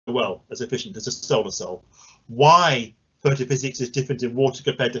well, as efficient as a solar cell. Why photophysics is different in water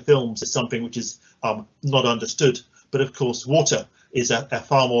compared to films is something which is not understood. But of course, water is a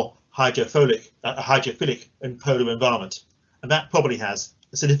far more hydrophilic and polar environment, and that probably has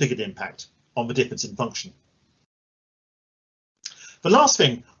a significant impact on the difference in function. The last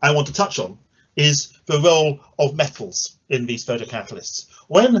thing I want to touch on is the role of metals in these photocatalysts.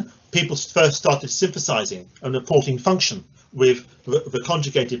 When people first started synthesizing and reporting function with the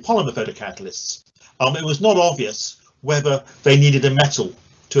conjugated polymer photocatalysts, it was not obvious whether they needed a metal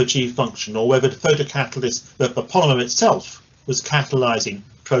to achieve function or whether the photocatalyst, the polymer itself, was catalyzing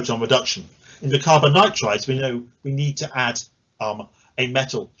proton reduction. In the carbon nitrides, we know we need to add a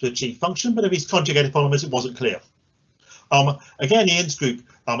metal to achieve function, but in these conjugated polymers, it wasn't clear. Again, Ian's group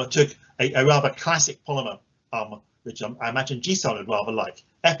took a rather classic polymer, which I imagine G-Sun would rather like,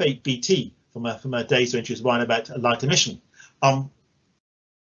 F8BT, from her days when she was writing about light emission. And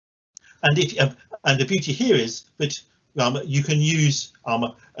the beauty here is that you can use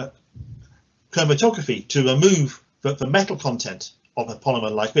chromatography to remove the metal content of a polymer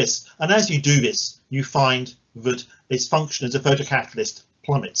like this. And as you do this, you find that its function as a photocatalyst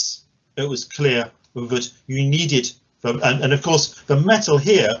plummets. It was clear that you needed, and of course, the metal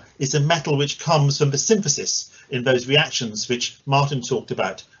here is a metal which comes from the synthesis in those reactions which Martin talked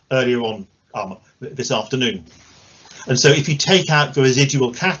about earlier on this afternoon. And so if you take out the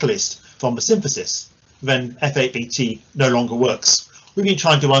residual catalyst from the synthesis, then F8BT no longer works. We've been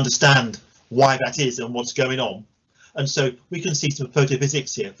trying to understand why that is and what's going on. And so we can see some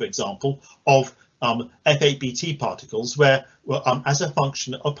photophysics here, for example, of F8BT particles where, as a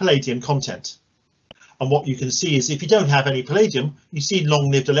function of palladium content. And what you can see is if you don't have any palladium, you see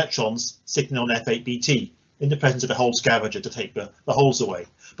long-lived electrons sitting on F8BT in the presence of a hole scavenger to take the holes away.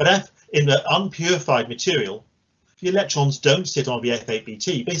 But in the unpurified material, the electrons don't sit on the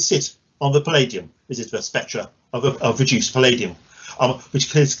F8BT, they sit on the palladium. This is the spectra of reduced palladium,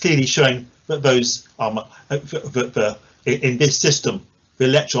 which is clearly showing that those in this system, the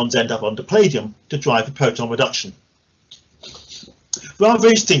electrons end up on the palladium to drive the proton reduction. Rather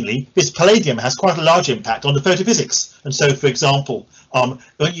interestingly, this palladium has quite a large impact on the photophysics. And so, for example,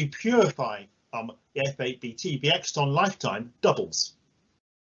 when you purify the F8BT, the exton lifetime doubles,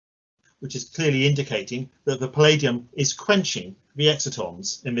 which is clearly indicating that the palladium is quenching the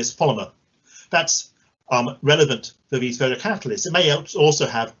excitons in this polymer. That's relevant for these photocatalysts. It may also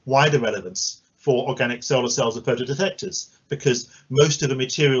have wider relevance for organic solar cells and photodetectors, because most of the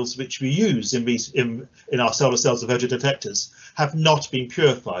materials which we use in our solar cells and photodetectors have not been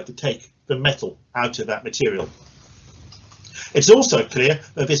purified to take the metal out of that material. It's also clear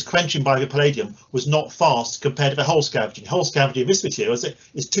that this quenching by the palladium was not fast compared to the hole scavenging. Hole scavenging of this material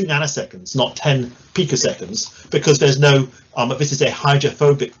is 2 nanoseconds, not 10 picoseconds, because there's no, this is a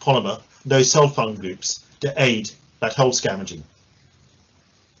hydrophobic polymer, no sulfone groups to aid that hole scavenging.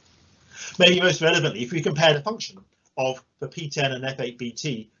 Maybe most relevantly, if we compare the function of the P10 and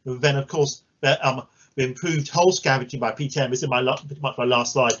F8BT, then of course the improved hole scavenging by P10, this is pretty much my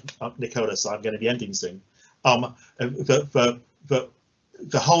last slide, Nicola, so I'm going to be ending soon. The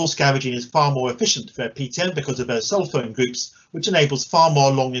hole scavenging is far more efficient for P10 because of those sulfone groups, which enables far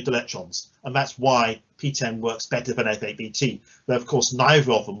more long-lived electrons, and that's why P10 works better than F8BT. But of course,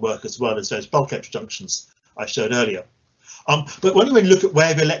 neither of them work as well as those bulk junctions I showed earlier. But when we look at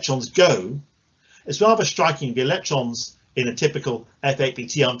where the electrons go, it's rather striking. The electrons in a typical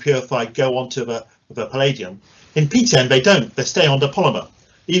F8BT unpurified go onto the palladium. In P10, they don't. They stay on the polymer,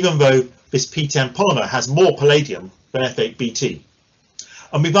 even though this P10 polymer has more palladium than F8BT.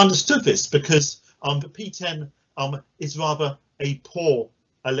 And we've understood this because the P10 is rather a poor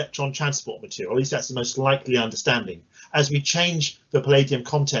electron transport material. At least that's the most likely understanding. As we change the palladium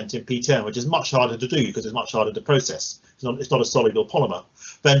content in P10, which is much harder to do because it's much harder to process, it's not a soluble polymer,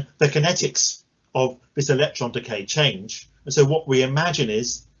 then the kinetics of this electron decay change. And so what we imagine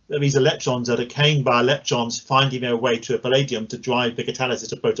is that these electrons are decaying by electrons finding their way to a palladium to drive the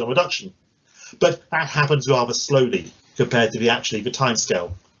catalysis of proton reduction. But that happens rather slowly compared to the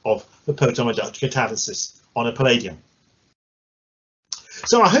timescale of the proton reduction catalysis on a palladium.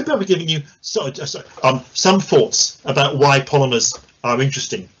 So I hope I've given you some thoughts about why polymers are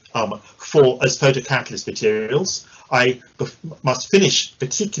interesting as photocatalyst materials. I must finish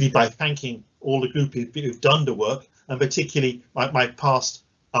particularly by thanking all the group who've done the work, and particularly my past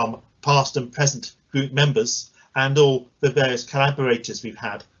and present group members and all the various collaborators we've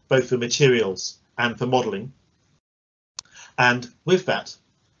had, both for materials and for modelling. And with that,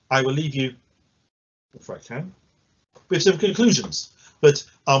 I will leave you, if I can, with some conclusions. But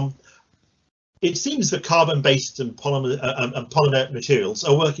It seems that carbon-based and polymer materials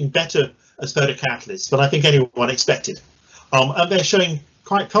are working better as photocatalysts than I think anyone expected, and they're showing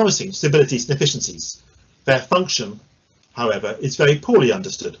quite promising stabilities and efficiencies. Their function, however, is very poorly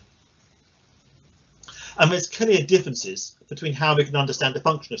understood. And there's clear differences between how we can understand the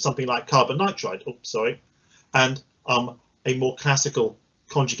function of something like carbon nitride, and a more classical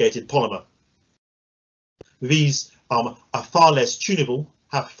conjugated polymer. These are far less tunable,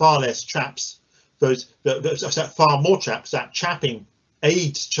 have far less traps. Far more traps. That trapping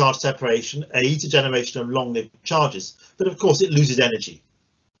aids charge separation, aids the generation of long-lived charges, but of course it loses energy.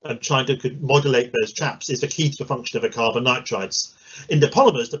 And trying to modulate those traps is the key to the function of the carbon nitrides. In the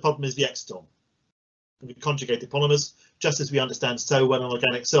polymers, the problem is the exciton. With conjugated polymers, just as we understand so well in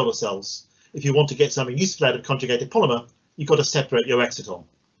organic solar cells, if you want to get something useful out of conjugated polymer, you've got to separate your exciton,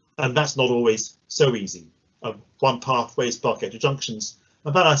 and that's not always so easy. One pathway is spark heterojunctions,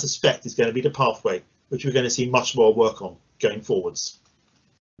 and that I suspect is going to be the pathway which we're going to see much more work on going forwards.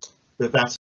 With that,